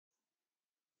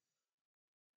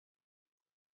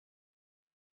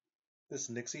This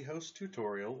NixiHost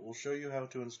tutorial will show you how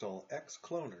to install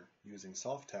Xcloner using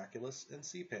Softaculous and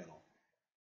cPanel.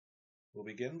 We'll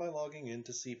begin by logging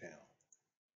into cPanel.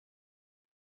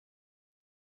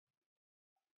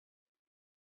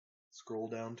 Scroll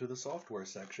down to the Software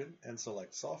section and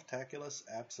select Softaculous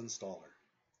Apps Installer.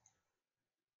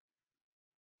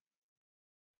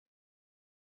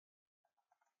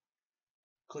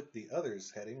 Click the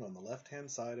Others heading on the left-hand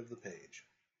side of the page.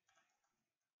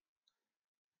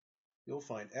 You'll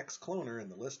find Xcloner in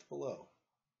the list below.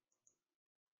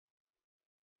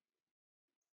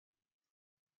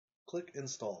 Click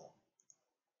Install.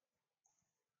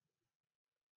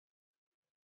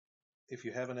 If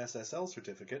you have an SSL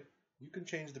certificate, you can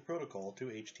change the protocol to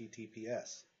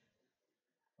HTTPS.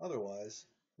 Otherwise,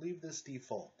 leave this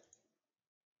default.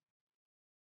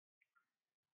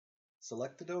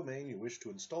 Select the domain you wish to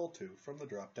install to from the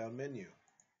drop-down menu.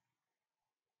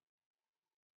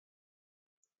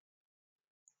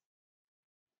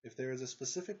 If there is a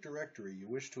specific directory you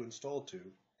wish to install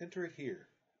to, enter it here.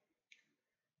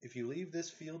 If you leave this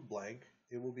field blank,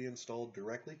 it will be installed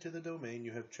directly to the domain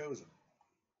you have chosen.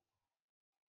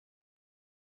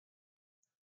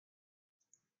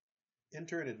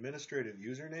 Enter an administrative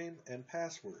username and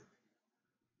password.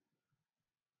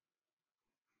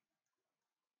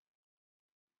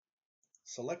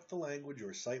 Select the language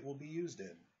your site will be used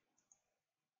in.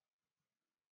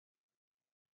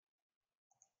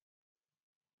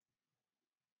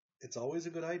 It's always a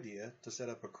good idea to set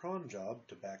up a cron job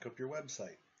to back up your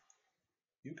website.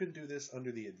 You can do this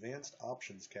under the Advanced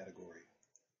Options category.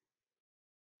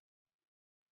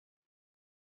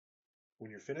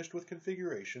 When you're finished with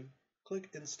configuration,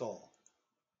 click Install.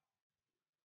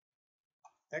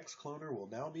 Xcloner will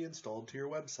now be installed to your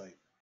website.